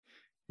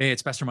Hey,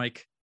 it's Pastor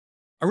Mike.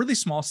 A really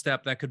small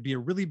step that could be a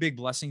really big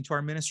blessing to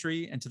our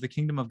ministry and to the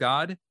kingdom of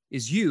God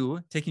is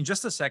you taking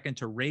just a second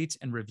to rate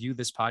and review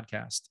this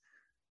podcast.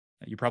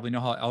 You probably know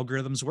how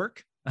algorithms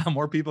work.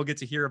 More people get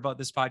to hear about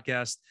this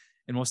podcast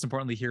and, most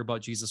importantly, hear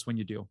about Jesus when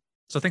you do.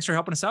 So thanks for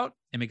helping us out,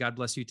 and may God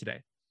bless you today.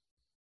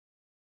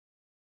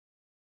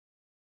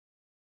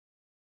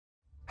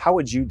 How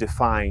would you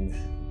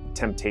define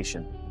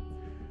temptation?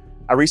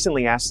 I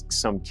recently asked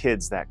some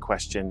kids that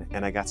question,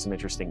 and I got some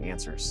interesting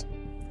answers.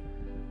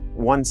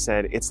 One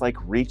said, it's like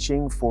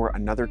reaching for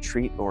another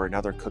treat or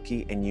another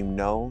cookie, and you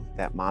know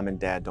that mom and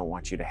dad don't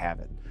want you to have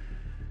it.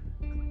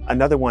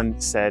 Another one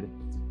said,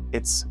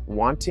 it's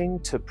wanting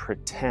to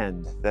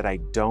pretend that I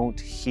don't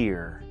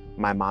hear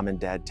my mom and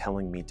dad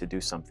telling me to do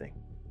something.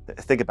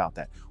 Think about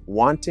that.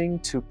 Wanting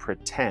to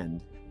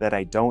pretend that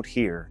I don't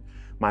hear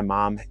my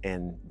mom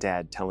and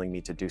dad telling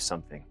me to do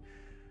something.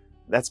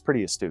 That's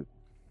pretty astute.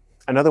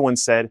 Another one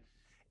said,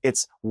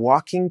 it's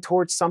walking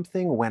towards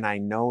something when I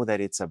know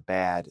that it's a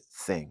bad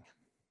thing.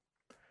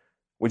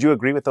 Would you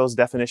agree with those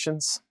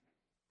definitions?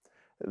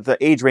 The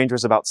age range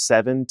was about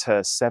 7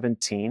 to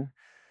 17.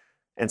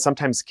 And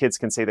sometimes kids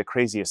can say the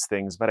craziest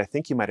things, but I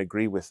think you might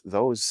agree with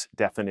those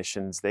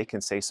definitions. They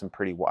can say some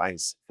pretty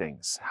wise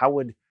things. How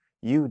would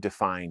you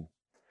define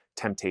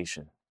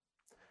temptation?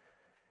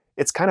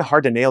 It's kind of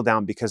hard to nail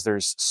down because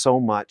there's so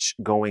much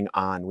going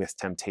on with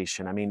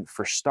temptation. I mean,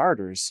 for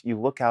starters, you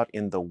look out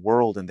in the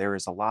world and there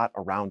is a lot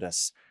around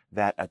us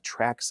that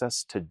attracts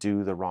us to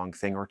do the wrong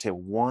thing or to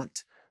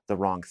want the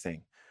wrong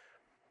thing.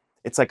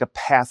 It's like a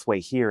pathway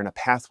here and a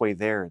pathway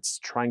there. It's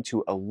trying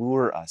to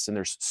allure us. And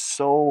there's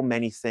so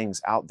many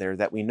things out there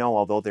that we know,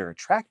 although they're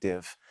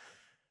attractive,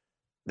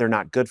 they're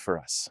not good for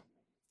us.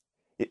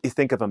 You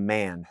think of a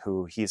man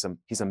who he's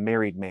a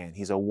married man.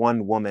 He's a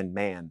one-woman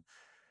man.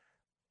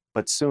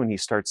 But soon he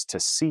starts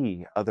to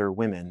see other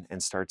women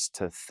and starts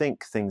to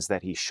think things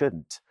that he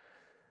shouldn't.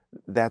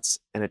 That's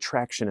an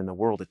attraction in the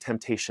world, a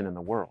temptation in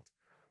the world.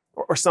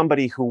 Or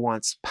somebody who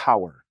wants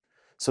power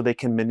so they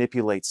can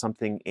manipulate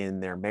something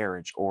in their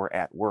marriage or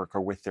at work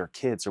or with their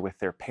kids or with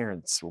their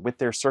parents or with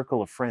their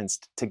circle of friends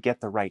to get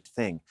the right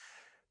thing.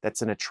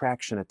 That's an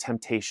attraction, a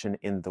temptation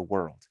in the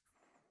world.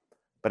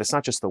 But it's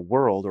not just the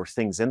world or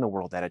things in the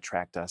world that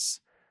attract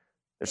us.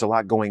 There's a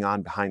lot going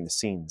on behind the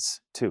scenes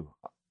too.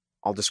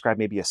 I'll describe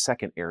maybe a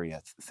second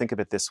area. Think of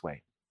it this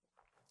way.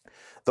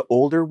 The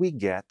older we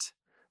get,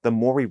 the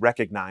more we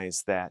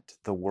recognize that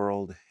the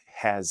world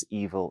has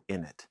evil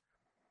in it.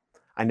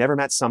 I never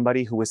met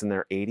somebody who was in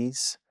their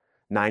 80s,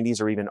 90s,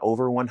 or even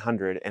over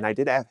 100, and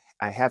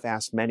I have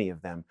asked many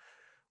of them,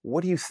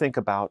 what do you think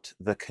about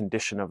the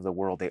condition of the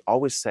world? They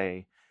always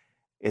say,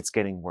 it's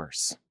getting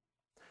worse.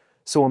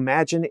 So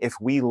imagine if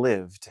we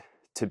lived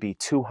to be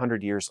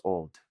 200 years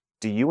old.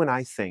 Do you and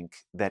I think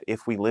that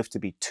if we live to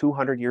be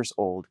 200 years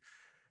old,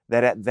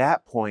 that at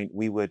that point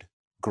we would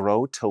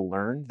grow to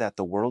learn that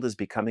the world is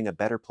becoming a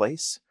better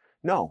place?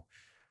 No.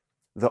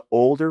 The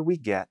older we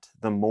get,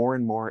 the more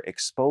and more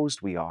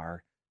exposed we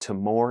are to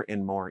more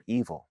and more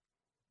evil.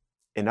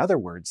 In other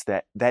words,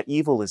 that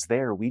evil is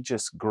there. We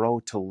just grow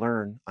to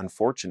learn,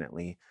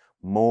 unfortunately,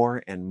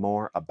 more and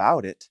more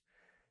about it.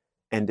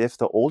 And if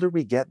the older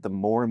we get, the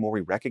more and more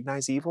we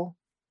recognize evil,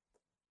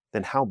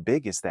 then how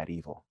big is that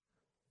evil?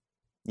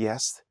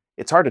 Yes,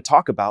 it's hard to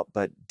talk about,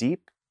 but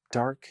deep,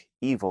 dark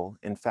evil,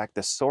 in fact,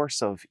 the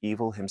source of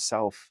evil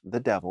himself, the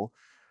devil,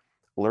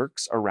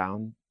 lurks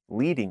around,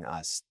 leading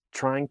us,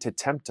 trying to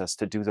tempt us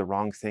to do the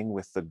wrong thing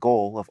with the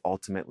goal of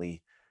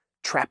ultimately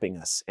trapping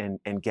us and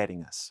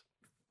getting us.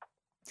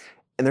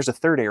 And there's a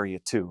third area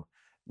too,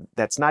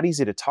 that's not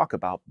easy to talk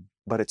about,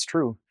 but it's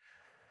true.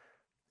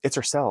 It's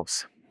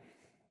ourselves.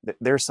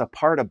 There's a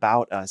part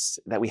about us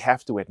that we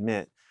have to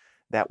admit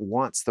that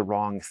wants the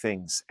wrong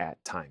things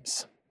at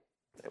times.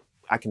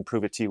 I can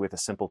prove it to you with a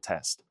simple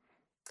test.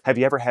 Have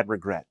you ever had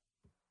regret?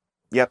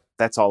 Yep,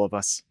 that's all of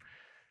us.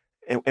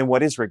 And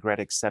what is regret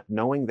except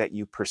knowing that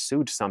you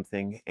pursued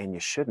something and you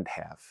shouldn't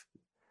have?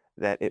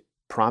 That it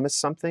promised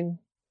something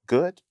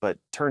good, but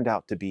turned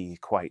out to be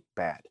quite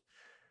bad.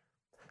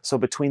 So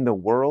between the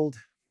world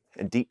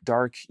and deep,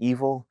 dark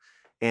evil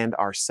and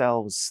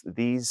ourselves,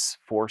 these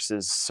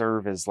forces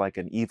serve as like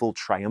an evil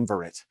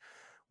triumvirate,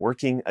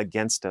 working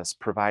against us,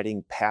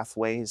 providing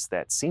pathways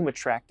that seem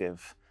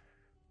attractive,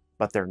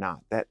 but they're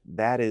not.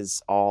 That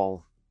is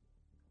all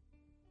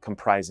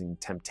comprising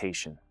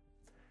temptation.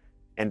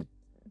 And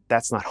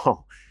that's not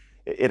all.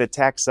 It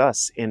attacks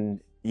us in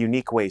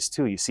unique ways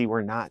too. You see,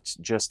 we're not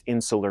just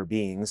insular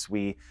beings.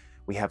 We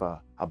have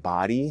a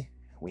body,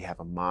 we have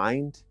a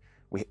mind,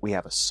 we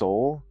have a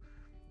soul.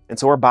 And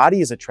so our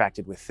body is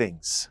attracted with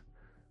things,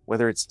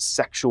 whether it's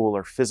sexual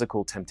or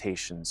physical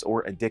temptations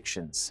or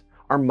addictions.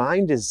 Our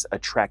mind is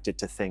attracted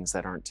to things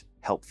that aren't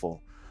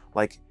helpful,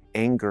 like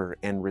anger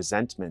and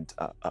resentment,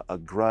 a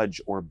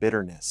grudge or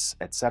bitterness,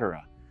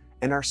 etc.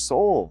 And our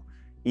soul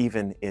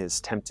even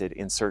is tempted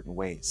in certain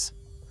ways,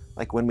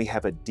 like when we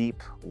have a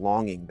deep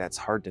longing that's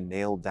hard to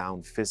nail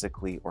down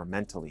physically or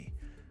mentally.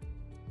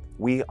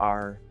 We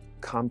are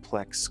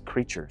complex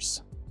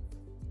creatures.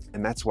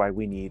 And that's why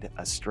we need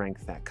a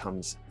strength that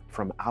comes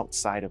from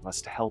outside of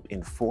us to help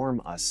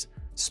inform us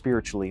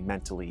spiritually,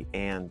 mentally,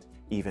 and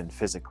even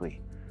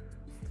physically.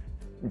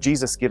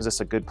 Jesus gives us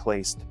a good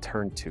place to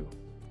turn to.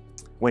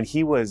 When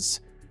he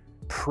was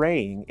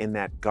praying in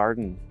that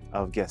Garden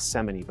of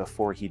Gethsemane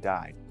before he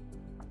died,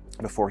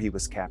 before he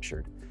was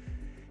captured,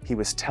 he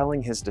was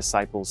telling his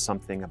disciples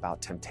something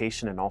about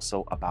temptation and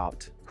also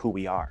about who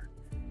we are.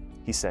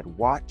 He said,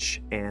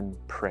 "Watch and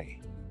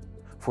pray,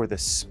 for the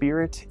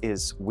spirit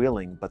is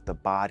willing, but the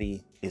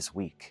body is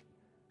weak."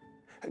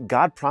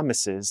 God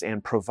promises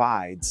and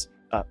provides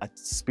a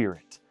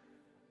spirit,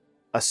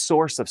 a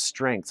source of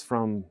strength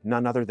from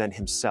none other than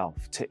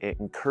himself to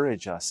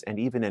encourage us and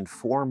even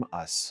inform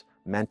us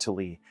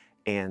mentally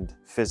and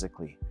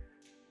physically.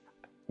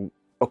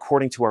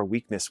 According to our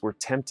weakness, we're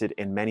tempted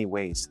in many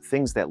ways,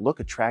 things that look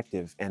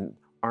attractive and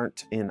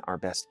aren't in our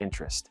best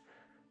interest.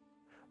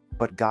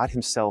 But God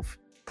himself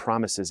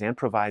promises and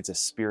provides a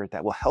spirit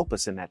that will help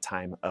us in that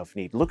time of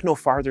need. Look no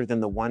farther than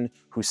the one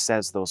who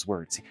says those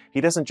words.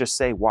 He doesn't just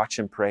say, "Watch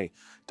and pray.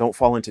 Don't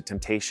fall into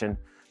temptation.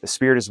 The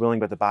spirit is willing,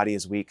 but the body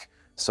is weak.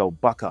 So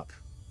buck up."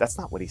 That's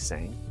not what he's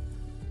saying.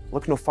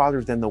 Look no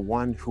farther than the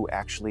one who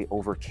actually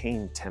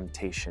overcame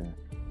temptation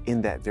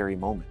in that very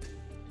moment.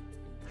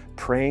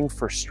 Praying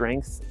for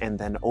strength and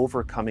then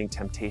overcoming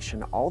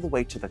temptation all the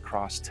way to the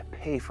cross to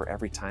pay for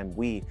every time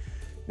we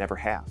never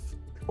have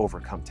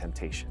overcome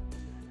temptation.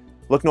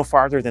 Look no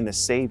farther than the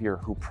Savior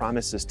who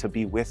promises to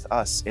be with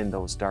us in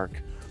those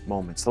dark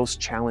moments, those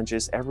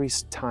challenges. Every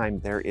time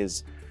there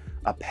is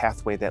a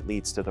pathway that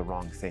leads to the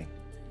wrong thing.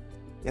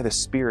 Yeah, the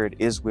spirit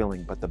is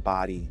willing, but the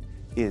body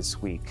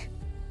is weak.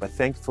 But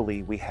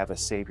thankfully, we have a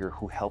Savior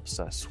who helps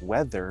us,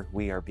 whether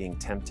we are being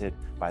tempted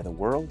by the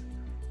world,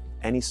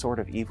 any sort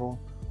of evil,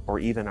 or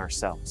even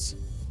ourselves.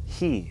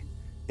 He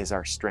is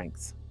our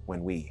strength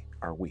when we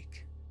are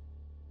weak.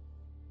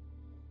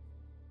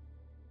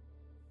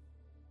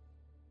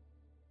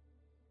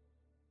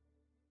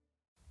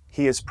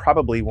 He is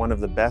probably one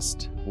of the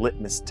best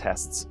litmus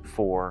tests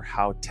for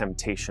how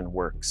temptation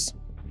works.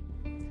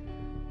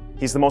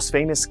 He's the most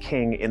famous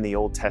king in the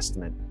Old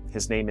Testament.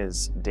 His name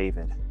is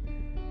David,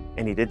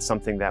 and he did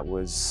something that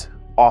was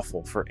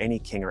awful for any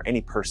king or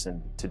any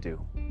person to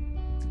do.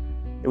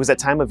 It was that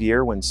time of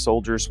year when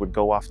soldiers would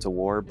go off to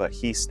war, but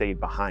he stayed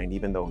behind,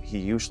 even though he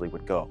usually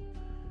would go.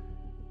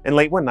 And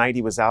late one night,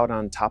 he was out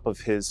on top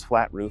of his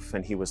flat roof,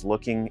 and he was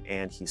looking,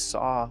 and he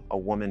saw a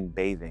woman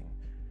bathing.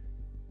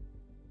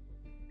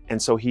 And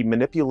so he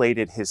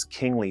manipulated his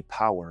kingly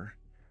power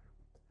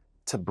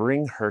to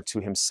bring her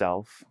to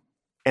himself,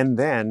 and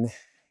then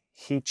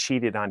he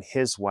cheated on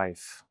his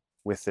wife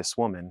with this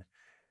woman,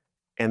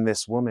 and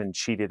this woman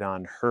cheated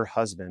on her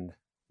husband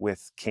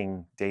with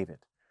King David.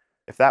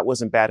 If that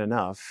wasn't bad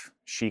enough,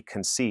 she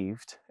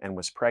conceived and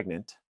was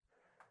pregnant.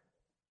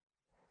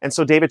 And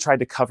so David tried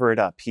to cover it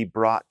up. He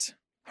brought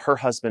her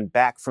husband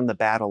back from the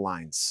battle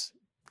lines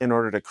in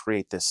order to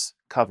create this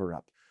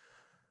cover-up.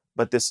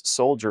 But this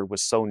soldier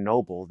was so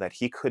noble that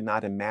he could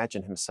not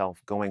imagine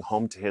himself going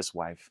home to his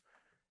wife,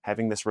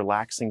 having this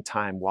relaxing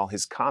time while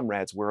his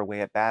comrades were away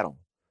at battle.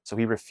 So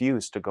he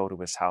refused to go to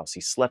his house.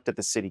 He slept at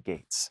the city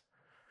gates.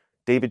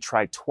 David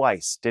tried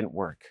twice, didn't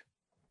work.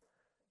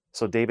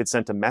 So David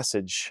sent a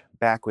message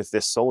back with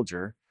this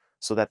soldier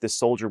so that this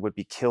soldier would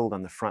be killed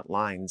on the front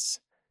lines.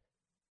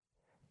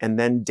 And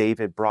then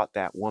David brought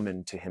that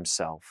woman to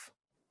himself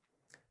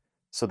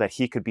so that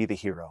he could be the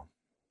hero.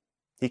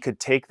 He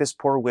could take this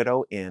poor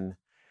widow in,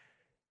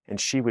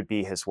 and she would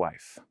be his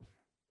wife.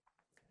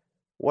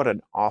 What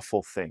an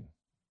awful thing,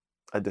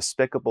 a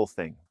despicable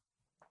thing.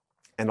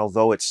 And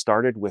although it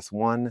started with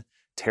one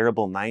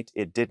terrible night,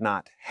 it did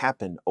not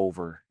happen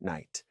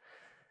overnight.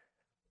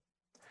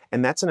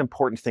 And that's an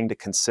important thing to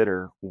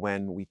consider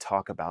when we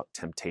talk about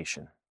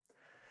temptation.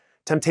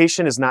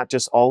 Temptation is not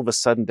just all of a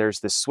sudden there's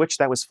this switch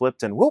that was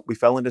flipped and whoop, we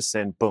fell into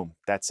sin, boom,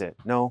 that's it.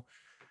 No.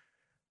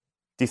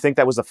 Do you think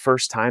that was the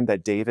first time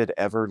that David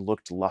ever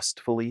looked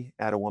lustfully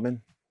at a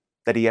woman?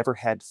 That he ever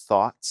had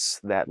thoughts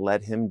that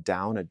led him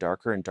down a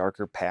darker and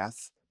darker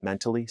path,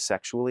 mentally,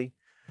 sexually?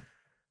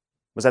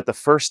 Was that the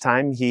first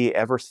time he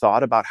ever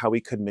thought about how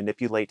he could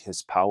manipulate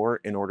his power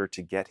in order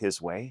to get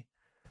his way?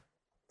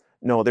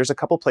 No, there's a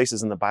couple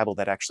places in the Bible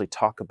that actually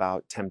talk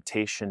about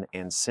temptation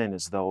and sin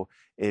as though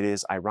it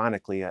is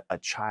ironically a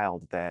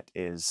child that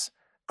is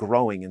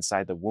growing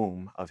inside the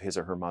womb of his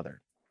or her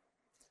mother.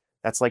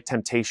 That's like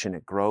temptation.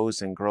 It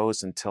grows and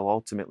grows until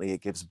ultimately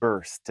it gives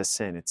birth to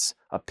sin. It's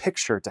a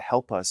picture to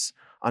help us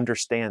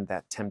understand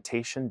that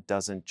temptation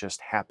doesn't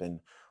just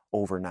happen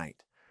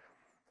overnight.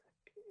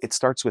 It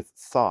starts with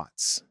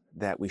thoughts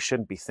that we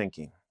shouldn't be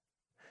thinking,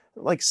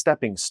 like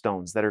stepping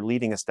stones that are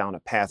leading us down a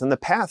path. And the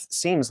path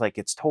seems like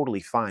it's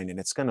totally fine and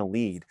it's going to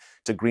lead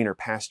to greener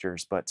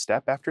pastures, but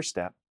step after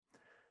step,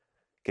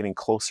 getting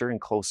closer and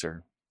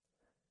closer,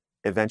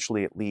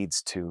 eventually it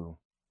leads to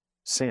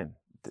sin,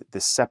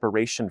 this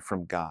separation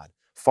from God,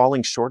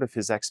 falling short of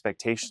his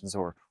expectations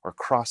or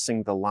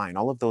crossing the line.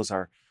 All of those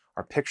are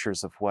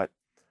pictures of what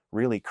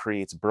really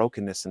creates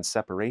brokenness and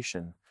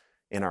separation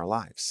in our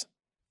lives.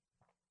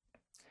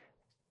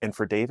 And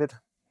for David,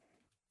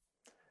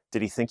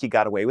 did he think he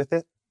got away with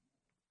it?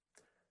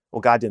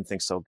 Well, God didn't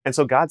think so. And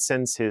so God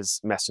sends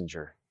his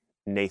messenger,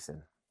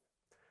 Nathan,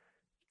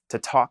 to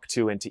talk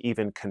to and to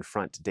even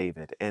confront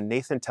David. And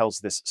Nathan tells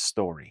this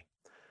story.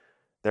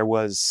 There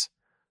was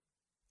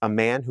a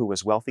man who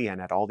was wealthy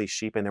and had all these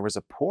sheep, and there was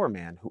a poor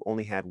man who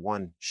only had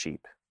one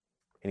sheep.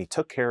 And he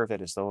took care of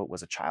it as though it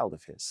was a child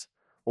of his.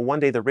 Well, one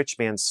day the rich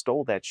man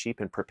stole that sheep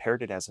and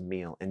prepared it as a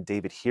meal. And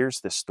David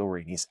hears this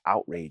story and he's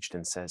outraged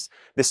and says,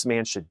 this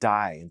man should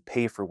die and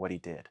pay for what he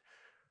did.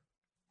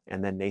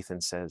 And then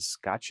Nathan says,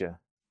 gotcha,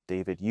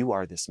 David, you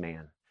are this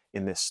man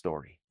in this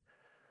story.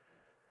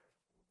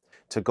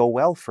 To go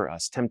well for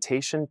us,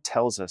 temptation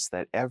tells us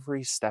that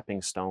every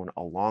stepping stone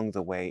along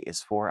the way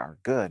is for our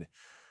good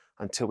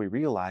until we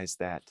realize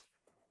that,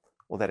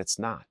 well, that it's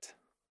not.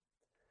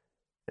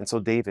 And so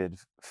David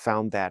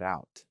found that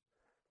out.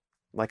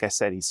 Like I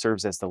said, he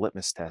serves as the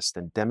litmus test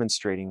and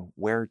demonstrating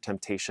where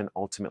temptation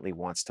ultimately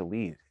wants to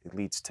lead. It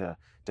leads to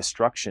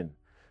destruction,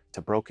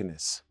 to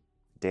brokenness,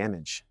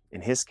 damage.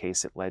 In his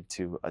case, it led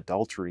to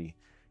adultery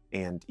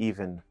and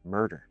even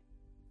murder.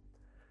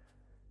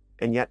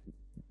 And yet,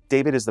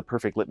 David is the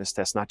perfect litmus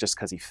test, not just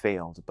because he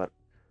failed, but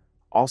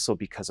also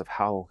because of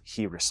how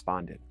he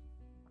responded.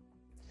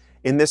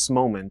 In this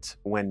moment,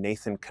 when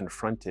Nathan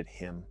confronted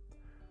him,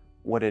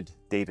 what did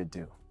David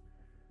do?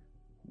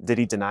 Did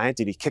he deny it?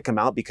 Did he kick him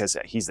out because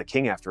he's the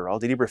king after all?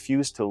 Did he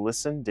refuse to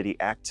listen? Did he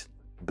act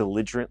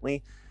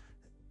belligerently?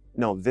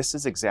 No, this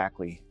is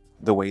exactly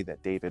the way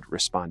that David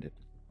responded.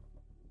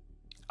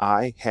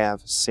 I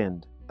have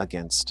sinned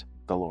against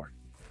the Lord.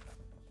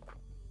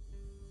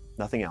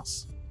 Nothing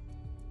else.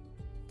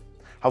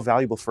 How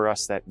valuable for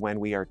us that when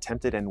we are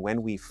tempted and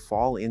when we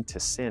fall into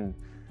sin,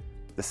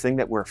 the thing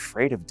that we're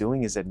afraid of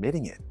doing is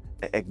admitting it,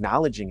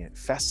 acknowledging it,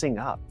 fessing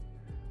up.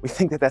 We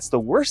think that that's the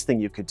worst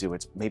thing you could do.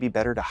 It's maybe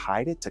better to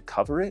hide it, to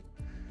cover it.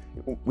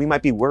 We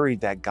might be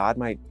worried that God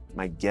might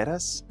get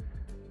us.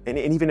 And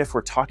even if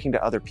we're talking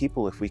to other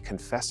people, if we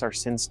confess our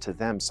sins to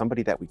them,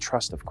 somebody that we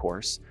trust, of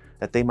course,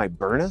 that they might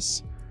burn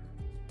us.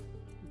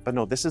 But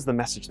no, this is the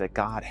message that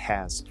God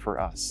has for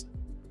us.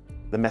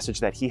 The message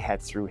that he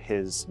had through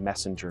his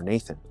messenger,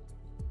 Nathan.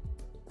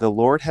 The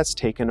Lord has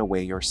taken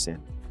away your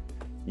sin.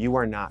 You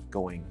are not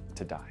going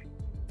to die.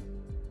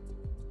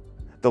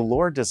 The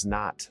Lord does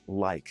not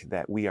like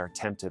that we are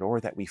tempted or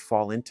that we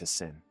fall into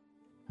sin.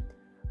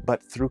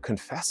 But through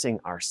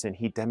confessing our sin,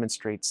 he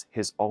demonstrates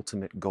his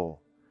ultimate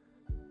goal,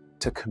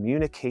 to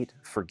communicate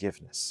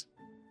forgiveness,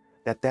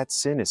 that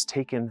sin is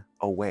taken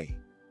away.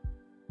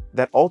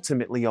 That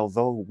ultimately,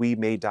 although we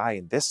may die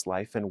in this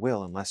life and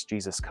will, unless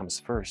Jesus comes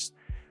first,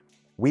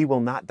 we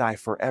will not die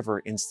forever.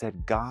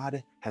 Instead,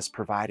 God has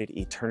provided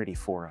eternity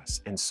for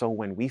us. And so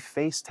when we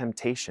face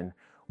temptation,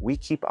 we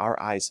keep our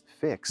eyes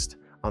fixed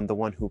on the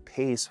one who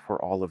pays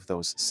for all of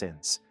those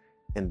sins.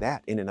 And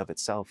that in and of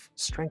itself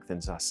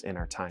strengthens us in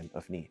our time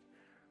of need.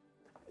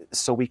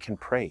 So we can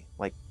pray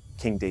like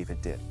King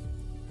David did.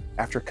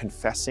 After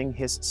confessing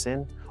his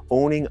sin,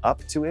 owning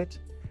up to it,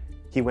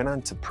 he went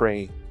on to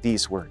pray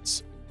these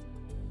words.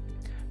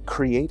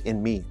 Create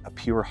in me a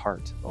pure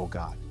heart, O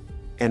God,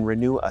 and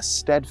renew a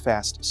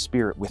steadfast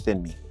spirit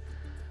within me.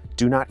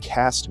 Do not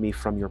cast me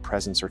from your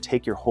presence or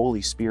take your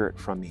Holy Spirit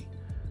from me.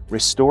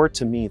 Restore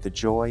to me the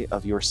joy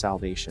of your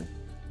salvation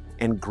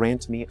and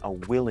grant me a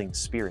willing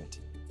spirit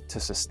to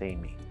sustain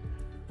me.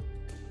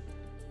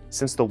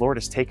 Since the Lord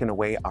has taken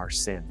away our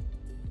sin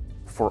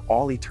for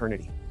all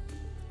eternity,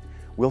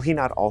 will he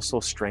not also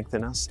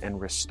strengthen us and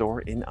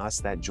restore in us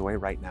that joy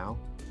right now,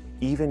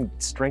 even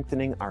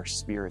strengthening our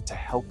spirit to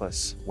help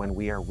us when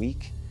we are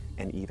weak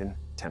and even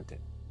tempted?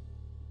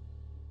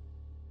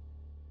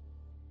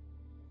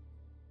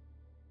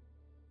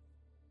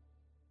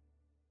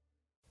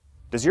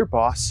 Does your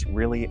boss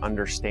really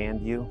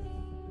understand you?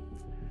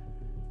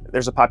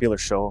 There's a popular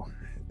show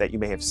that you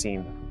may have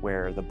seen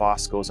where the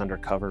boss goes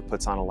undercover,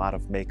 puts on a lot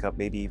of makeup,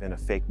 maybe even a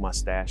fake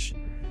mustache,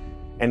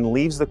 and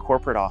leaves the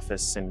corporate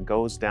office and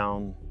goes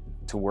down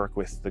to work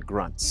with the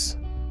grunts,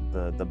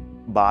 the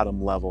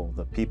bottom level,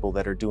 the people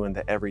that are doing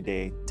the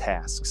everyday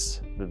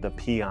tasks, the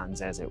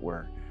peons, as it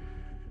were.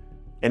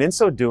 And in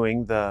so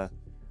doing, the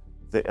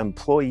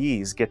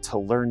employees get to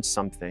learn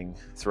something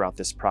throughout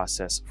this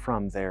process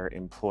from their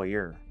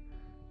employer.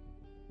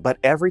 But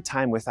every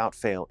time without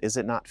fail, is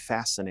it not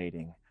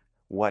fascinating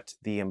what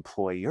the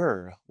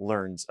employer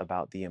learns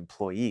about the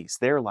employees,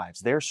 their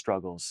lives, their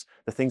struggles,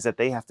 the things that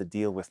they have to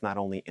deal with not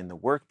only in the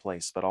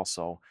workplace, but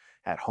also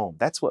at home?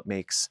 That's what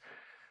makes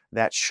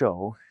that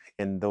show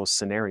in those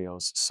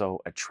scenarios so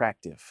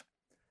attractive.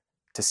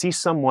 To see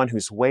someone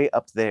who's way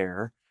up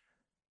there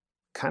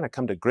kind of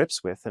come to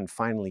grips with and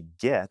finally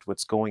get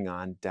what's going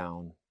on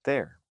down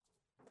there.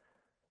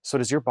 So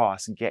does your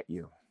boss get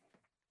you?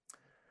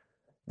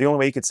 The only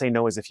way you could say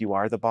no is if you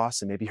are the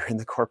boss and maybe you're in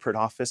the corporate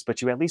office,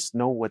 but you at least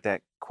know what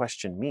that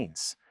question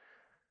means.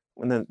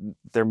 When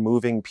they're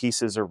moving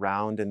pieces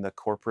around in the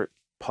corporate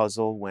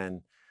puzzle,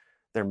 when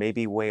they're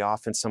maybe way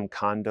off in some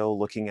condo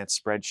looking at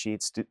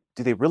spreadsheets,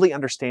 do they really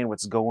understand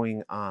what's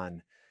going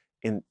on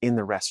in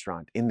the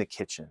restaurant, in the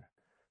kitchen?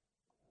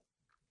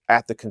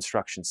 at the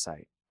construction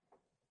site,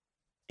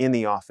 in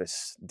the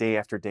office, day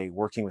after day,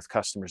 working with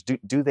customers?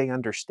 Do they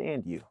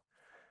understand you?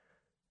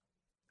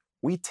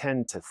 We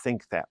tend to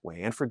think that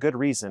way, and for good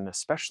reason,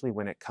 especially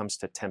when it comes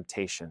to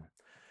temptation.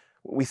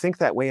 We think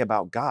that way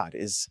about God.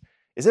 Is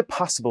it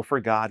possible for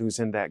God, who's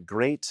in that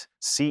great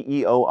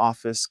CEO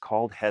office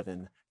called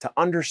heaven, to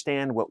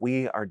understand what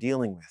we are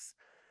dealing with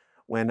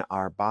when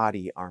our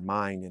body, our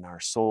mind, and our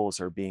souls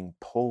are being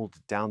pulled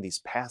down these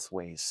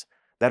pathways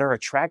that are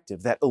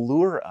attractive, that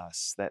allure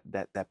us,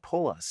 that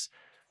pull us,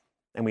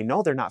 and we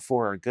know they're not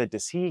for our good?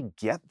 Does he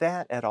get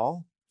that at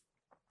all?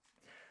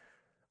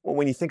 Well,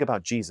 when you think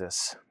about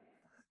Jesus,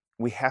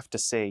 we have to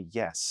say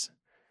yes,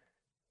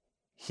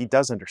 he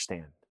does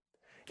understand.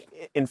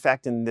 In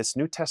fact, in this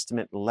New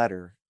Testament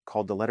letter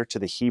called the letter to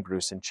the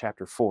Hebrews in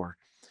chapter 4,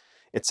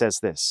 it says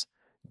this: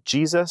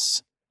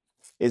 Jesus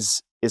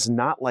is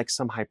not like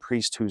some high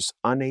priest who's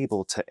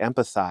unable to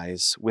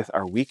empathize with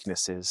our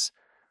weaknesses,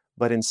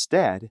 but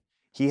instead,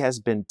 he has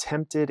been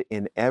tempted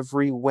in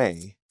every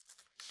way,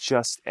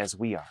 just as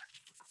we are.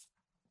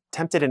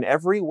 Tempted in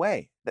every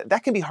way.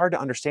 That can be hard to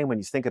understand when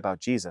you think about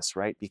Jesus,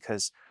 right?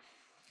 Because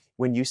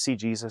when you see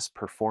Jesus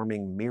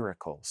performing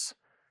miracles,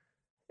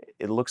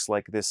 it looks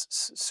like this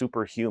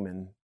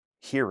superhuman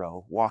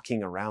hero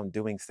walking around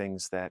doing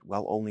things that,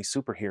 well, only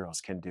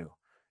superheroes can do.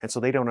 And so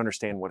they don't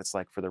understand what it's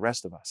like for the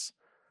rest of us.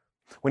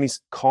 When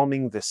he's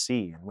calming the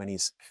sea and when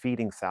he's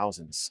feeding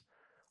thousands,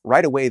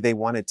 right away they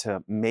wanted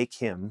to make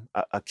him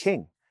a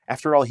king.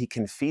 After all, he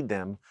can feed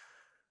them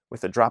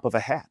with a drop of a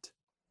hat.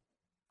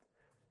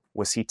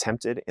 Was he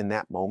tempted in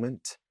that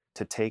moment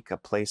to take a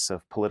place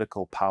of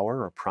political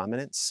power or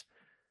prominence,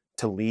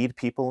 to lead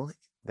people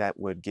that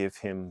would give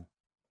him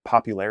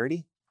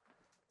popularity?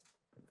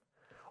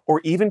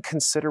 Or even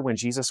consider when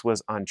Jesus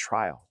was on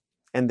trial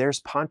and there's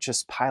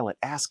Pontius Pilate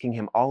asking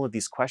him all of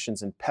these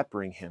questions and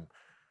peppering him.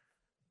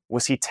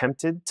 Was he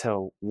tempted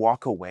to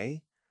walk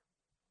away?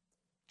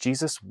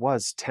 Jesus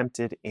was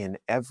tempted in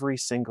every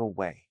single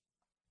way.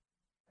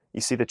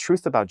 You see, the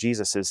truth about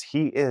Jesus is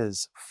he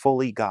is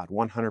fully God,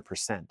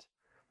 100%.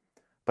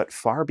 But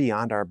far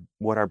beyond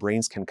what our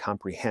brains can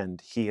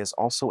comprehend, he is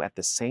also at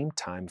the same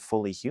time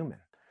fully human.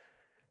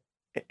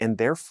 And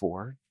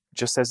therefore,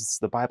 just as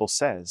the Bible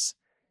says,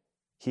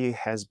 he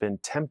has been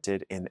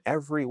tempted in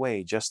every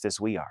way just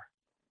as we are.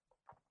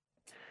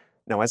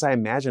 Now, as I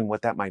imagine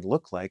what that might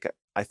look like,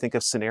 I think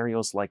of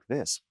scenarios like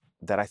this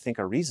that I think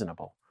are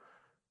reasonable.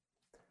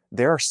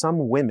 There are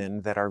some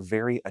women that are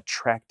very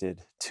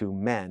attracted to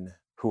men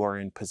who are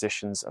in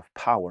positions of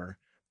power,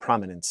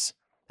 prominence,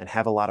 and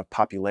have a lot of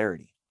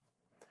popularity.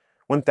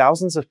 When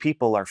thousands of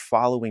people are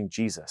following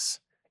Jesus,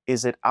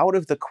 is it out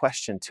of the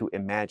question to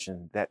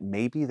imagine that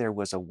maybe there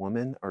was a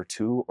woman or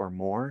two or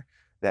more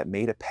that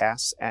made a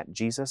pass at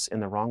Jesus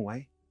in the wrong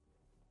way?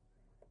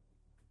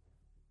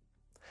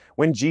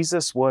 When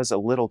Jesus was a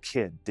little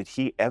kid, did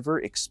he ever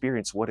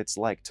experience what it's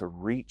like to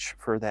reach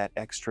for that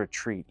extra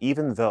treat,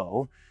 even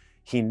though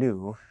he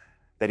knew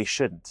that he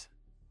shouldn't,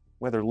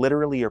 whether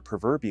literally or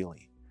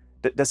proverbially?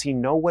 Does he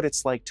know what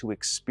it's like to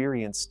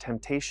experience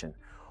temptation?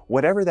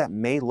 Whatever that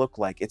may look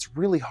like, it's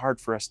really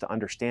hard for us to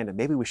understand, and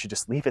maybe we should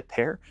just leave it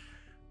there.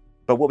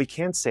 But what we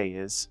can say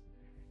is,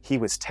 he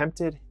was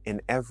tempted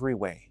in every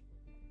way,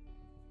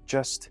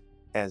 just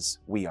as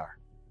we are.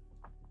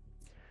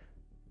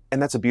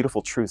 And that's a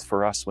beautiful truth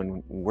for us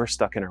when we're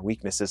stuck in our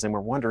weaknesses and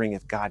we're wondering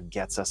if God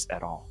gets us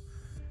at all.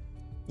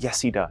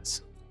 Yes, he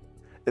does.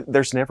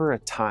 There's never a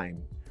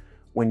time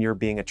when you're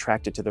being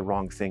attracted to the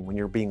wrong thing, when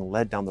you're being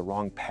led down the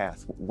wrong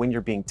path, when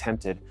you're being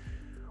tempted,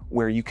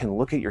 where you can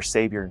look at your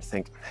Savior and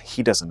think,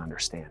 he doesn't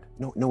understand.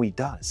 No, he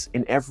does,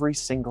 in every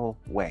single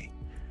way.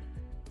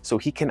 So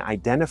he can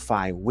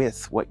identify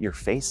with what you're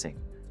facing.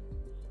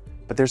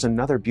 But there's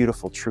another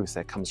beautiful truth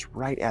that comes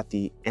right at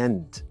the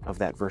end of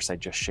that verse I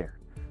just shared.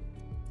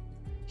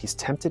 He's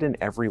tempted in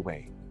every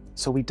way.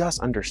 So he does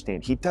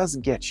understand. He does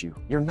get you.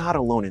 You're not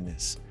alone in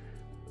this.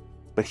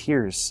 But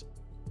here's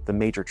the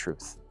major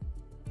truth.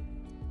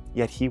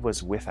 Yet he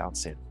was without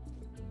sin.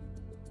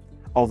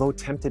 Although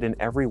tempted in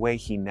every way,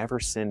 he never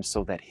sinned,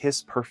 so that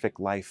his perfect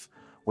life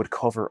would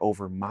cover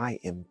over my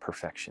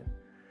imperfection,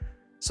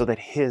 so that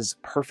his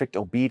perfect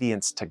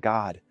obedience to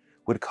God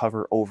would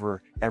cover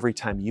over every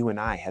time you and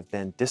I have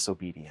been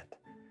disobedient.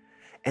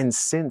 And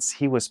since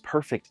he was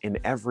perfect in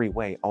every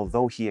way,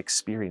 although he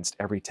experienced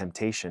every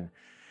temptation,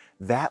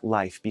 that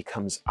life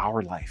becomes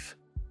our life.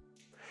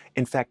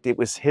 In fact, it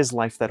was his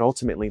life that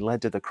ultimately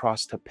led to the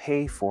cross to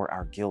pay for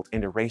our guilt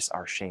and erase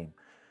our shame.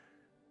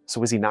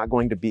 So is he not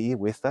going to be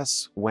with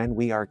us when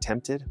we are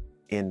tempted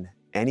in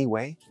any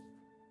way?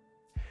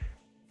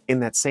 In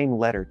that same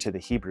letter to the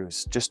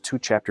Hebrews, just 2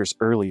 chapters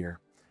earlier,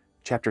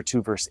 chapter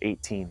 2, verse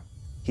 18,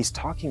 he's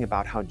talking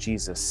about how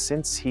Jesus,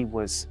 since he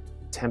was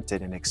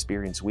tempted and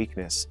experienced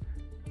weakness,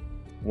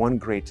 one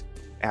great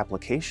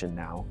application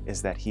now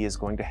is that he is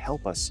going to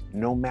help us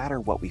no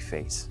matter what we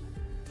face.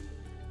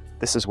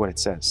 This is what it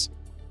says.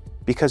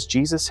 Because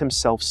Jesus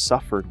himself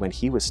suffered when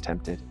he was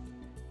tempted,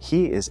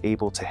 he is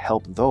able to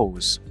help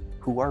those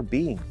who are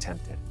being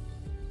tempted.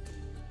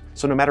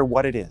 So no matter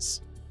what it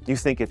is, You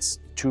think it's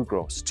too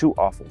gross, too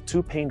awful,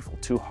 too painful,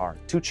 too hard,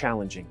 too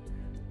challenging.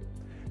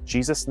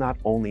 Jesus not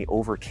only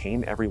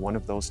overcame every one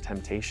of those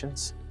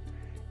temptations,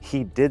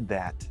 he did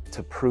that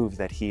to prove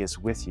that he is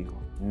with you,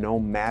 no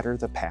matter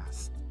the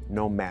path,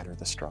 no matter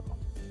the struggle.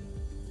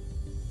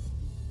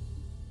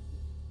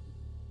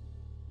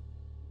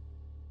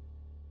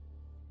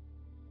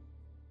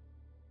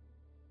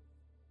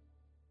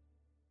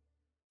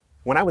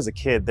 When I was a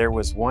kid, there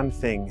was one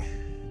thing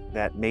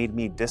that made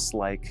me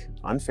dislike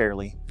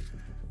unfairly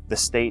the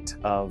state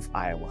of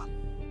Iowa.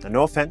 Now,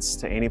 no offense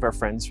to any of our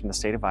friends from the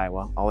state of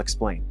Iowa, I'll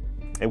explain.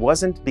 It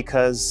wasn't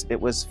because it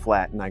was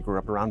flat and I grew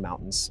up around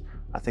mountains.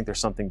 I think there's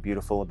something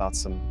beautiful about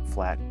some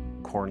flat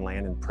corn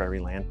land and prairie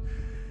land.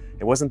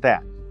 It wasn't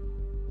that.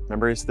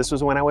 Remember, this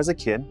was when I was a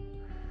kid.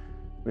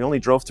 We only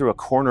drove through a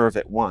corner of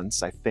it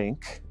once, I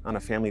think, on a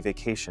family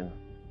vacation.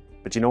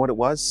 But you know what it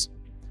was?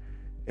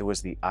 It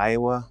was the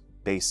Iowa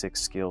Basic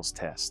Skills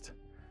Test.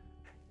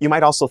 You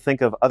might also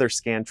think of other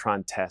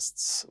Scantron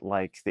tests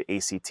like the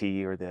ACT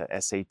or the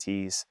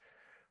SATs.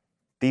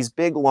 These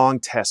big long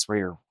tests where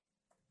you're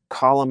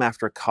column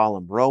after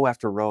column, row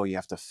after row, you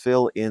have to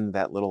fill in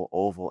that little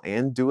oval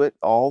and do it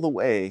all the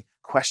way,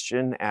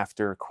 question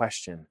after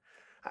question.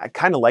 I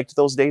kind of liked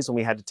those days when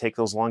we had to take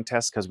those long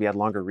tests because we had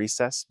longer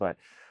recess, but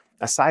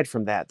aside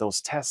from that,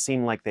 those tests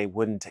seemed like they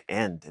wouldn't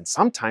end, and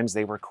sometimes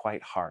they were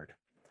quite hard.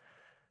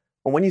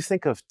 Well, when you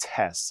think of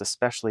tests,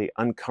 especially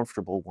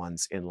uncomfortable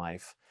ones in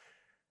life,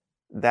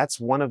 that's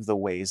one of the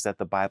ways that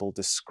the Bible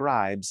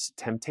describes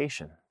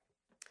temptation.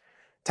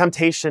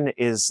 Temptation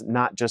is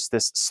not just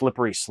this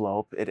slippery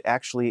slope. It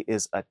actually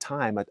is a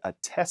time, a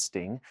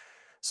testing,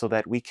 so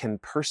that we can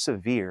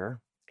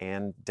persevere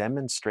and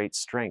demonstrate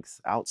strength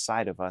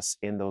outside of us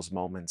in those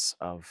moments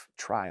of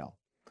trial.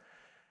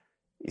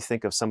 You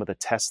think of some of the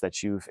tests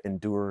that you've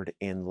endured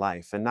in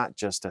life, and not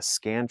just a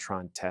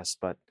Scantron test,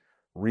 but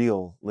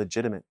real,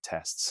 legitimate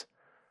tests.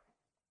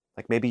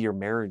 Like maybe your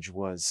marriage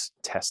was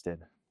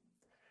tested.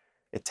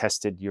 It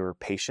tested your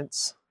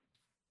patience,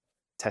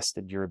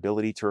 tested your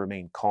ability to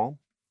remain calm.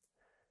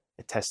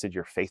 It tested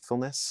your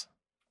faithfulness.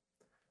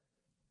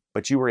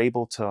 But you were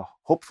able to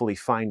hopefully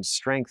find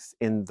strength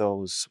in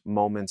those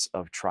moments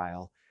of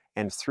trial.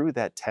 And through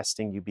that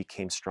testing, you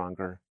became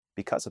stronger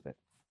because of it.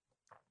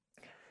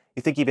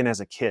 You think even as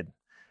a kid,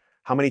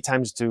 how many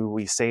times do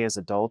we say as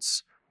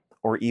adults,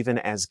 or even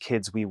as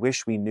kids, we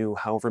wish we knew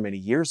however many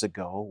years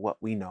ago what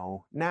we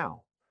know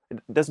now?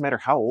 It doesn't matter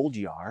how old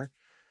you are.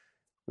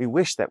 We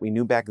wish that we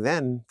knew back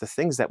then the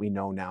things that we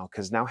know now,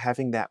 because now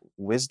having that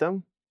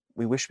wisdom,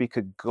 we wish we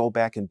could go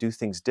back and do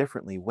things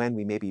differently when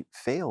we maybe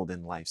failed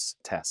in life's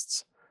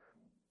tests.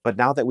 But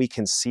now that we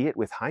can see it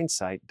with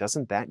hindsight,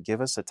 doesn't that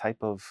give us a type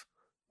of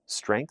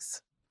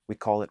strength? We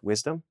call it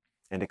wisdom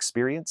and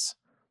experience.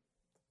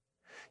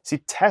 See,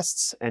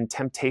 tests and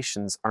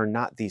temptations are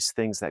not these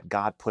things that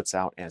God puts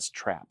out as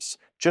traps,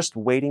 just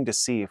waiting to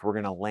see if we're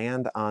going to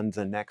land on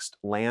the next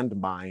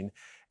landmine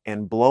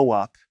and blow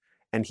up,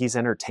 and he's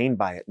entertained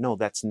by it. No,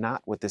 that's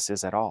not what this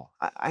is at all.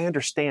 I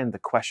understand the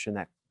question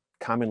that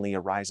commonly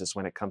arises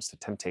when it comes to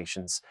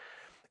temptations.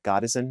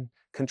 God is in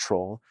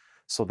control,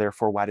 so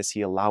therefore, why does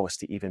he allow us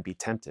to even be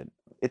tempted?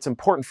 It's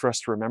important for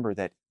us to remember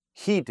that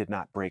he did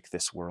not break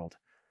this world.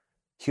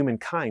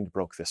 Humankind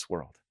broke this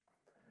world.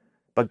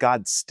 But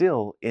God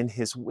still, in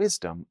his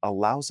wisdom,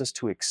 allows us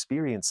to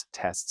experience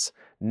tests,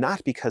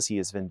 not because he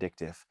is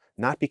vindictive,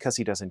 not because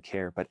he doesn't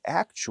care, but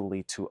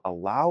actually to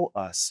allow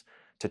us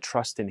to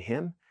trust in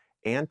him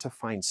and to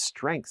find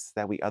strength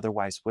that we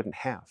otherwise wouldn't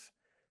have.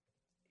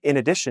 In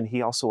addition,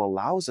 he also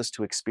allows us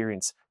to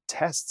experience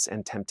tests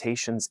and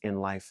temptations in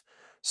life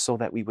so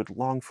that we would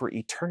long for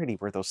eternity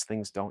where those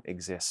things don't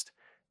exist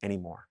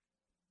anymore.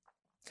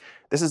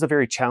 This is a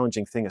very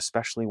challenging thing,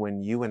 especially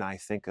when you and I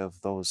think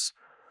of those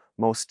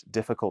most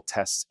difficult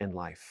tests in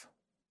life.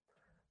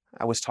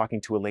 I was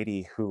talking to a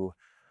lady who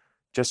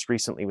just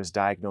recently was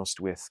diagnosed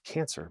with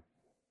cancer.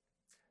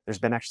 There's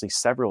been actually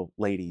several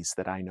ladies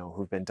that I know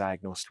who've been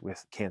diagnosed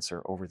with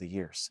cancer over the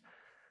years.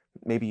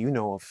 Maybe you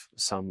know of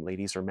some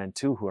ladies or men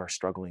too who are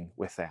struggling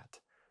with that.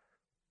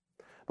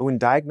 But when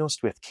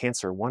diagnosed with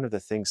cancer, one of the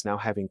things now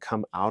having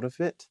come out of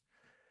it,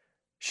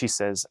 she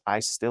says, I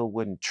still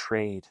wouldn't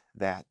trade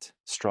that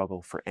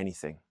struggle for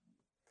anything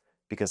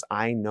because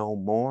I know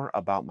more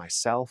about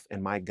myself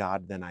and my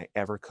God than I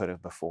ever could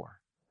have before.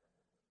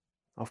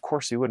 Of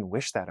course, you wouldn't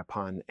wish that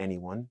upon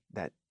anyone,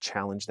 that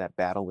challenge, that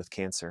battle with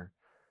cancer.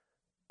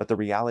 But the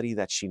reality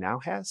that she now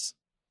has,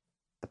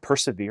 the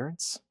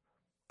perseverance,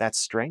 that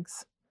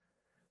strength,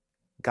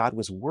 God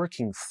was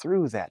working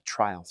through that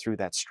trial, through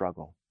that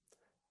struggle,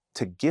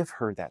 to give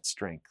her that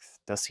strength.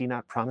 Does he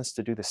not promise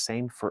to do the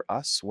same for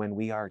us when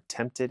we are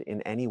tempted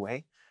in any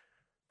way?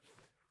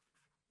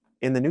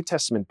 In the New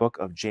Testament book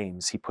of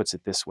James, he puts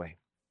it this way: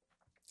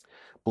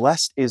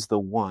 Blessed is the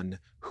one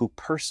who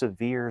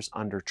perseveres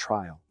under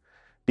trial,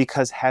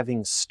 because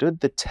having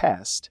stood the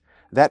test,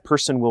 that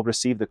person will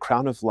receive the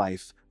crown of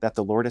life that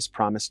the Lord has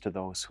promised to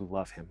those who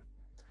love him.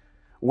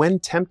 When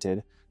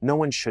tempted, no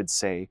one should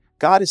say,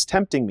 God is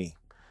tempting me,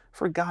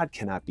 For God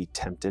cannot be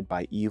tempted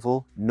by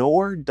evil,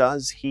 nor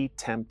does he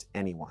tempt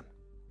anyone.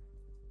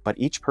 But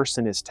each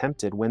person is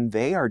tempted when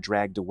they are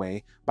dragged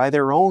away by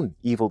their own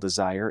evil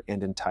desire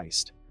and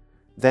enticed.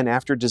 Then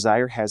after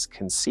desire has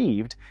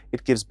conceived,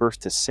 it gives birth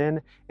to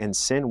sin, and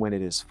sin, when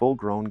it is full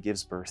grown,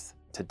 gives birth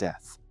to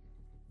death.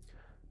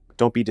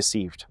 Don't be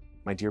deceived,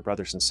 my dear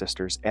brothers and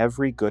sisters.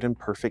 Every good and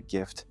perfect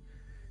gift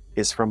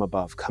is from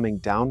above, coming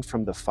down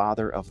from the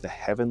Father of the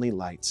heavenly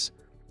lights,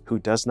 who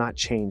does not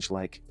change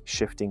like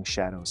shifting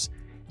shadows.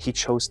 He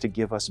chose to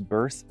give us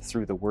birth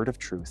through the word of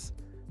truth,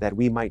 that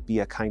we might be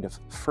a kind of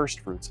first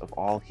fruits of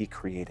all he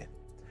created.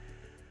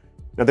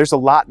 Now there's a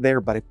lot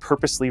there, but I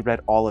purposely read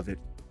all of it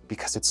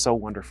because it's so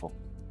wonderful.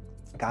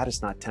 God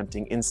is not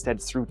tempting.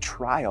 Instead, through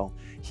trial,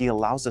 he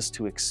allows us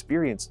to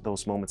experience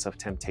those moments of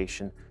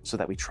temptation so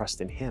that we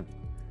trust in him,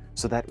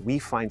 so that we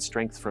find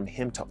strength from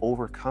him to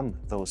overcome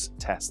those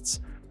tests.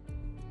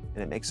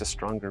 And it makes us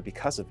stronger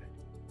because of it.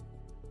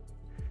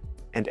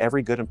 And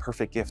every good and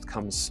perfect gift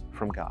comes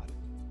from God,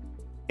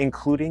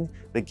 including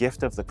the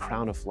gift of the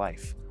crown of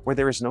life, where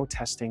there is no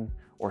testing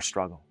or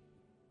struggle.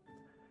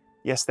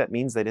 Yes, that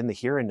means that in the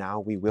here and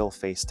now, we will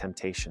face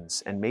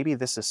temptations. And maybe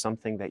this is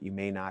something that you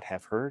may not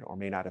have heard or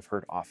may not have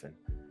heard often.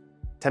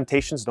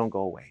 Temptations don't go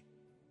away.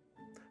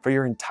 For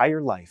your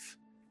entire life,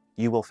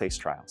 you will face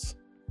trials.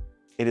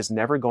 It is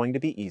never going to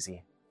be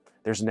easy.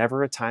 There's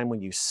never a time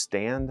when you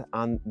stand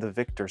on the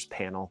victor's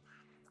panel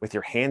with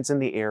your hands in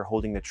the air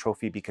holding the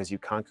trophy because you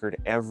conquered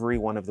every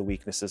one of the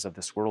weaknesses of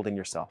this world and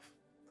yourself.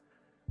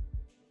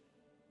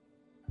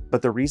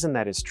 But the reason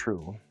that is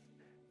true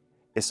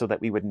is so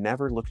that we would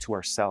never look to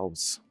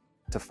ourselves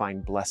to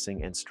find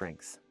blessing and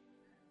strength.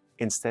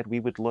 Instead, we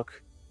would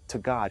look to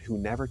God, who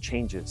never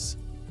changes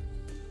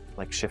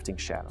like shifting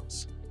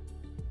shadows.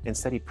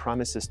 Instead, he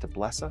promises to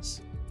bless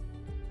us,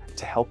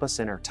 to help us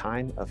in our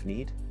time of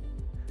need,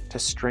 to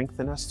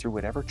strengthen us through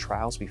whatever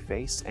trials we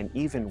face, and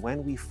even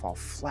when we fall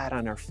flat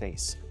on our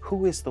face,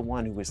 who is the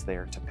one who is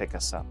there to pick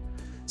us up?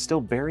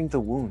 Still bearing the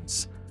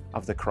wounds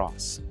of the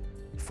cross.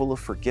 Full of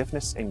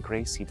forgiveness and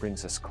grace, he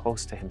brings us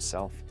close to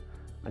himself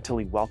until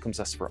he welcomes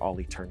us for all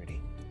eternity.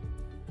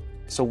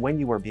 So when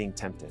you are being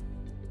tempted,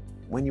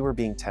 when you are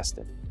being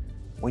tested,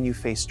 when you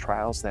face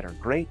trials that are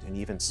great and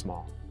even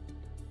small,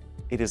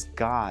 it is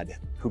God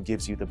who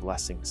gives you the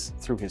blessings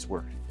through his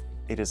word.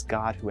 It is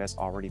God who has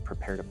already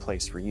prepared a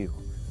place for you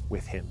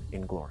with him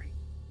in glory.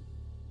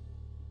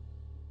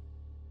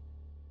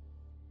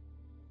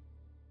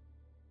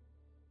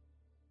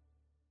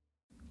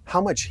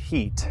 How much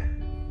heat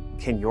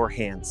can your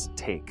hands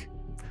take?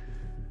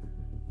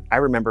 I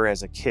remember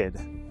as a kid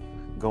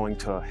going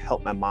to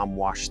help my mom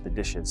wash the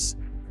dishes,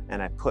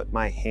 and I put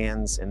my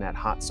hands in that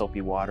hot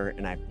soapy water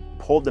and I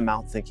pulled them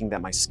out thinking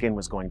that my skin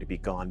was going to be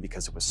gone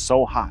because it was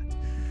so hot.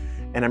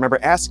 And I remember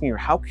asking her,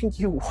 how can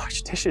you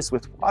wash dishes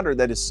with water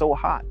that is so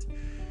hot?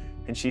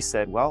 And she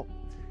said, well,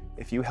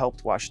 if you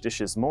helped wash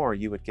dishes more,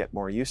 you would get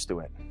more used to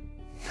it.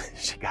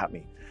 She got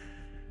me.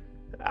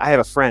 I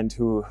have a friend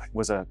who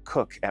was a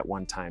cook at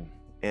one time,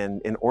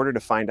 and in order to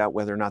find out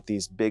whether or not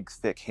these big,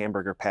 thick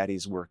hamburger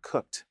patties were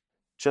cooked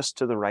just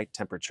to the right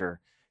temperature,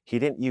 he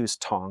didn't use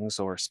tongs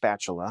or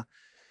spatula.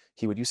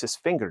 He would use his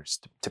fingers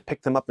to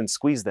pick them up and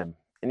squeeze them,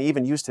 and he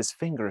even used his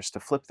fingers to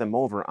flip them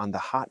over on the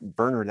hot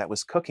burner that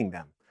was cooking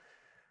them.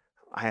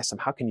 I asked him,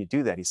 how can you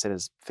do that? He said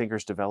his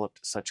fingers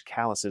developed such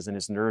calluses and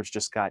his nerves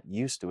just got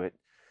used to it.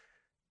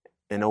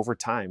 And over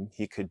time,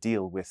 he could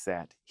deal with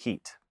that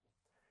heat.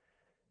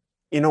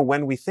 You know,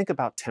 when we think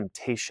about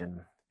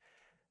temptation,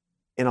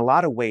 in a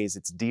lot of ways,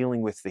 it's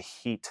dealing with the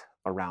heat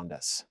around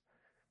us.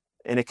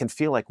 And it can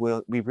feel like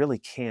we really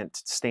can't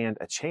stand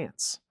a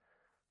chance.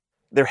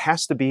 There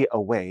has to be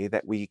a way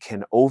that we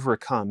can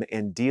overcome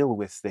and deal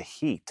with the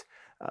heat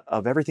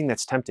of everything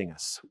that's tempting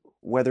us,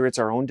 whether it's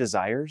our own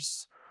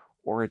desires,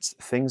 or it's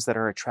things that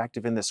are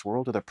attractive in this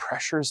world, or the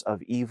pressures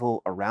of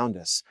evil around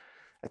us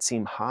that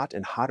seem hot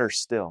and hotter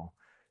still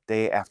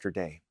day after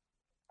day.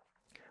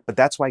 But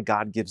that's why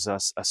God gives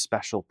us a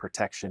special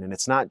protection. And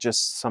it's not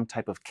just some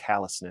type of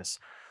callousness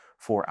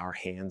for our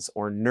hands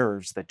or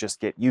nerves that just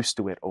get used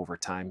to it over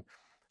time.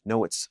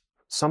 No, it's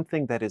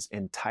something that is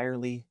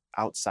entirely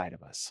outside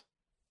of us.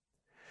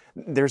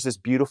 There's this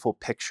beautiful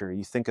picture.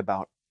 You think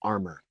about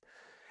armor.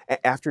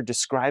 After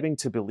describing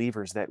to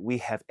believers that we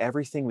have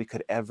everything we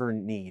could ever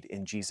need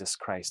in Jesus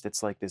Christ,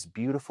 it's like this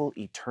beautiful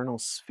eternal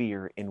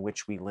sphere in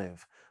which we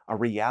live, a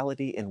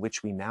reality in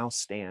which we now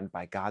stand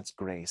by God's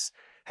grace.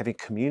 Having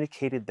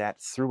communicated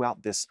that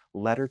throughout this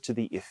letter to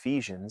the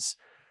Ephesians,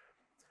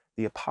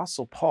 the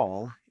Apostle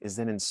Paul is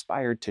then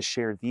inspired to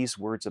share these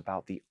words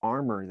about the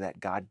armor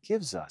that God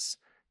gives us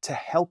to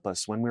help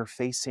us when we're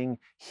facing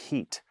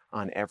heat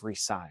on every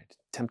side,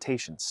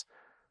 temptations.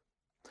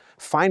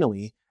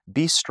 Finally,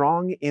 be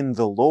strong in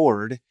the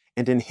Lord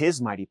and in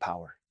his mighty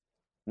power.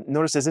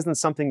 Notice this isn't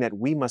something that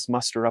we must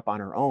muster up on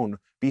our own.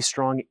 Be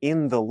strong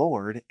in the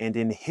Lord and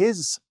in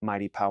his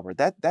mighty power.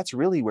 That's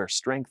really where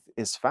strength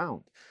is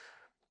found.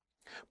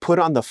 Put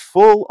on the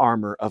full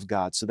armor of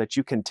God so that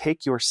you can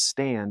take your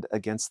stand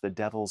against the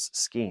devil's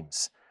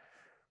schemes.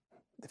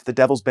 If the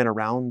devil's been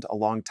around a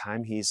long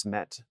time, he's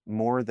met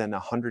more than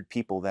 100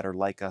 people that are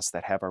like us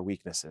that have our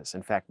weaknesses.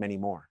 In fact, many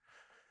more.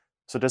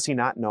 So does he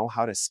not know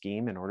how to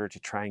scheme in order to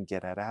try and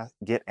get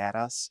at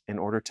us, in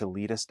order to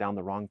lead us down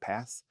the wrong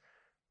path?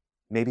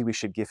 Maybe we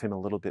should give him a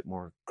little bit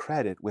more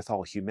credit with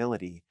all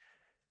humility.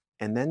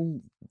 And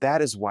then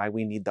that is why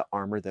we need the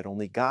armor that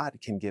only God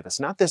can give us.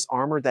 Not this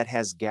armor that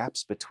has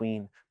gaps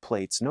between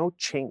plates, no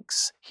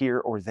chinks here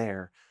or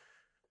there.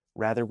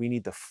 Rather, we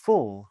need the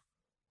full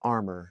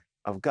armor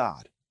of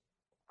God.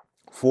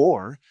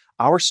 For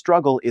our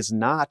struggle is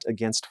not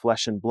against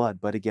flesh and blood,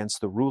 but against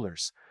the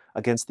rulers,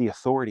 against the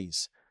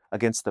authorities,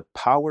 against the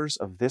powers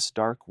of this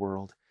dark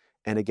world,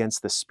 and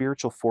against the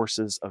spiritual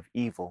forces of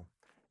evil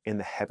in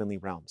the heavenly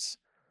realms.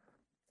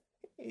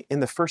 In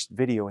the first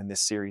video in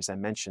this series, I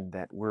mentioned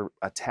that we're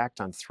attacked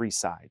on three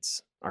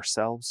sides: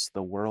 ourselves,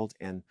 the world,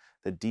 and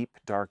the deep,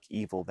 dark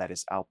evil that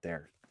is out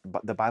there.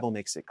 But the Bible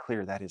makes it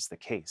clear that is the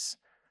case.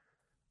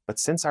 But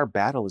since our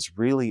battle is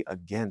really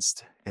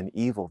against an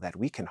evil that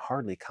we can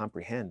hardly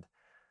comprehend,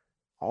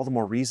 all the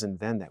more reason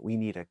then that we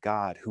need a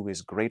God who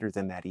is greater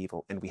than that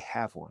evil, and we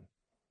have one.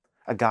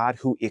 A God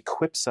who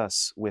equips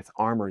us with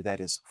armor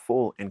that is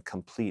full and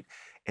complete,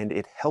 and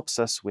it helps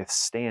us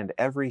withstand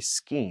every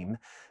scheme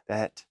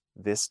that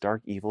this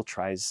dark evil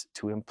tries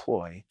to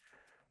employ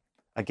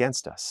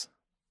against us.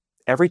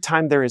 Every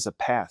time there is a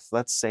path,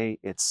 let's say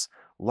it's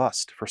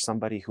lust for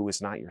somebody who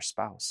is not your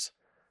spouse,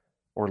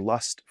 or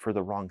lust for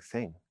the wrong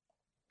thing,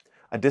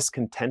 a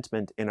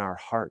discontentment in our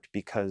heart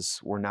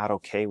because we're not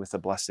okay with the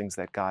blessings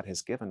that God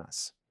has given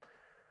us,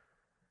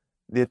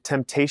 the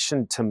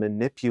temptation to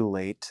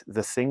manipulate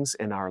the things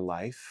in our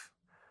life,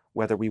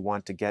 whether we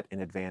want to get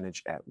an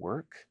advantage at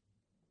work,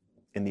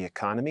 in the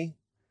economy,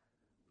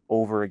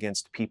 over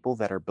against people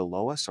that are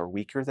below us or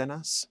weaker than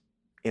us,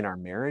 in our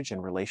marriage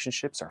and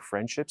relationships, our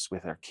friendships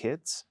with our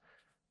kids.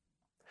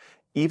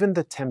 Even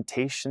the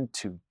temptation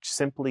to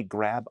simply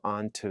grab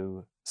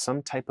onto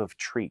some type of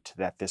treat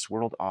that this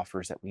world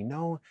offers that we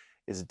know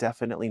is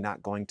definitely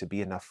not going to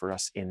be enough for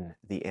us in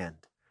the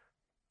end.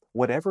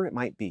 Whatever it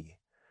might be,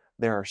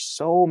 there are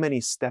so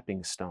many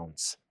stepping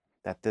stones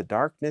that the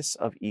darkness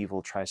of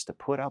evil tries to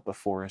put out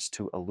before us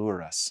to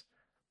allure us.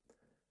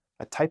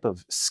 A type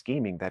of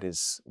scheming that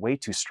is way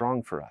too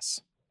strong for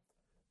us.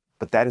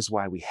 But that is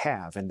why we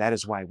have, and that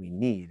is why we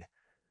need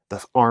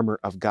the armor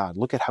of God.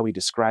 Look at how he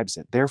describes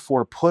it.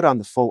 Therefore, put on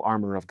the full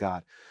armor of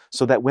God,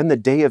 so that when the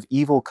day of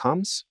evil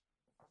comes,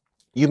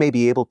 you may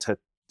be able to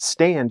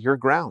stand your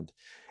ground.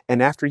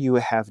 And after you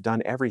have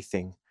done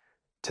everything,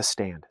 to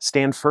stand.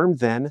 Stand firm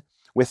then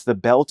with the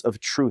belt of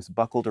truth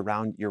buckled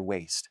around your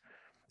waist.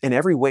 In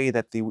every way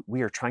that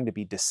we are trying to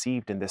be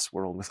deceived in this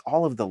world, with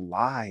all of the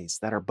lies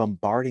that are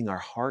bombarding our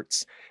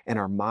hearts and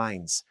our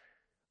minds,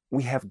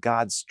 we have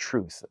God's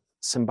truth,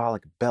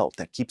 symbolic belt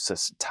that keeps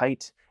us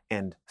tight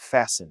and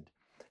fastened,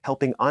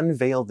 helping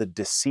unveil the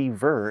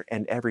deceiver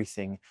and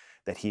everything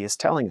that he is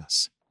telling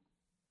us.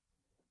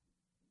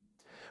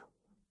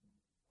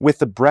 With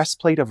the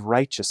breastplate of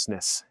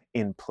righteousness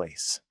in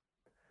place,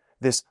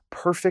 this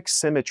perfect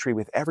symmetry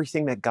with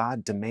everything that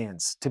God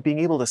demands, to being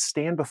able to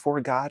stand before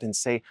God and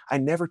say, I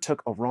never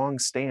took a wrong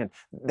stand.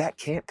 That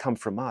can't come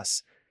from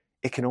us.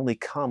 It can only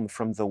come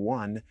from the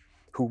one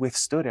who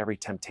withstood every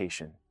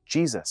temptation,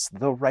 Jesus,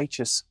 the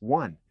righteous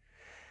one.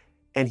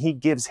 And he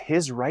gives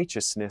his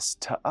righteousness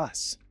to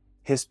us,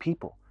 his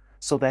people,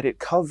 so that it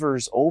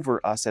covers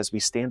over us as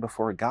we stand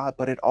before God,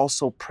 but it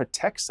also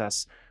protects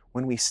us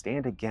when we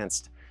stand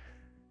against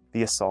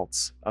the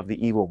assaults of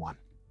the evil one.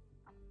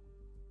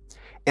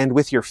 And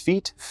with your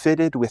feet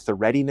fitted with the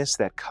readiness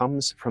that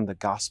comes from the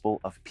gospel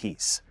of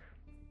peace.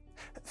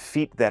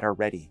 Feet that are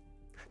ready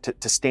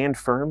to stand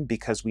firm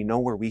because we know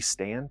where we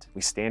stand.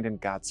 We stand in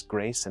God's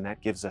grace, and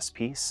that gives us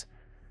peace.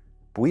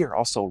 But we are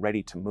also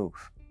ready to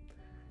move,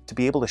 to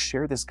be able to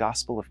share this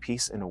gospel of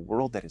peace in a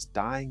world that is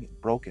dying,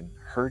 broken,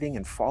 hurting,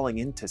 and falling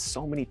into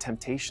so many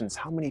temptations.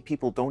 How many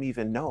people don't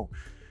even know?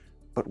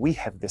 But we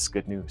have this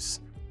good news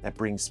that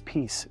brings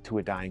peace to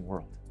a dying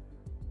world.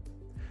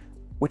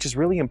 Which is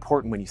really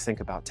important when you think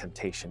about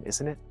temptation,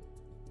 isn't it?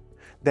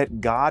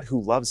 That God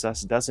who loves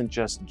us doesn't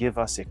just give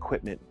us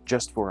equipment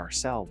just for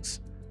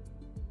ourselves,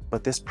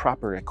 but this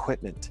proper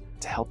equipment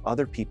to help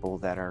other people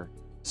that are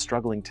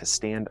struggling to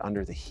stand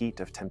under the heat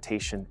of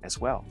temptation as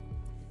well.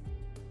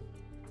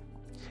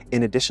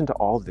 In addition to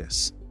all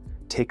this,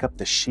 take up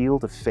the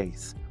shield of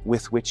faith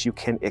with which you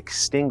can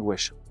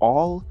extinguish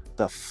all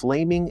the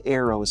flaming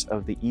arrows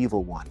of the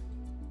evil one.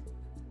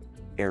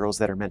 Arrows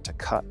that are meant to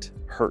cut,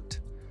 hurt,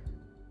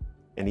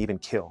 and even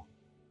kill.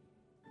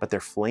 But they're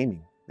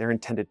flaming. They're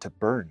intended to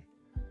burn.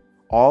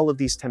 All of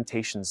these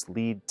temptations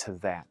lead to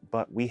that,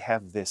 but we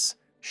have this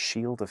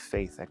shield of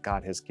faith that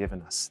God has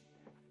given us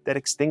that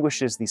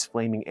extinguishes these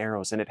flaming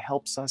arrows, and it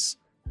helps us,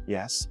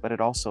 yes, but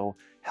it also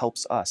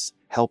helps us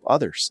help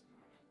others.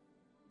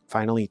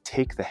 Finally,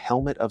 take the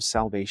helmet of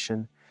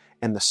salvation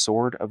and the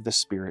sword of the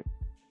Spirit,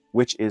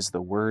 which is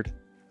the Word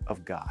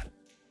of God.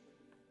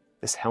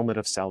 This helmet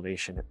of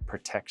salvation, it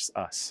protects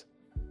us.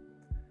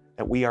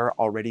 that we are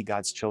already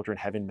God's children,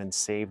 having been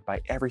saved by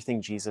everything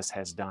Jesus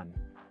has done.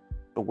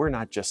 But we're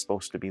not just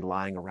supposed to be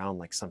lying around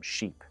like some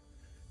sheep.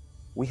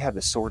 We have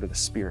the sword of the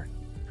Spirit.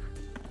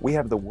 We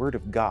have the Word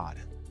of God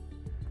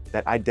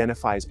that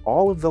identifies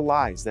all of the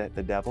lies that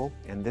the devil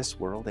and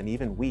this world and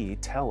even we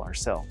tell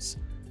ourselves.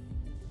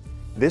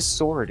 This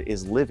sword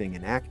is living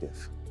and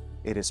active.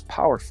 It is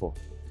powerful.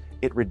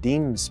 It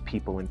redeems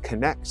people and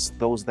connects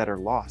those that are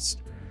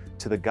lost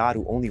to the God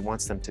who only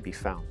wants them to be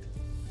found.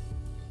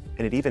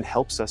 And it even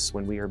helps us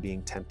when we are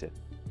being tempted,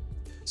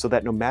 so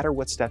that no matter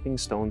what stepping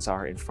stones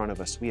are in front of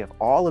us, we have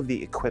all of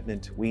the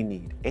equipment we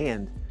need,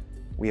 and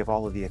we have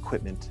all of the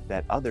equipment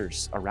that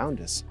others around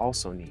us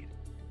also need.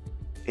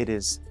 It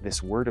is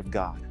this Word of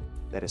God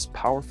that is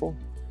powerful,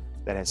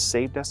 that has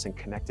saved us and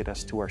connected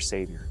us to our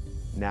Savior,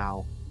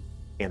 now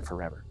and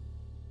forever.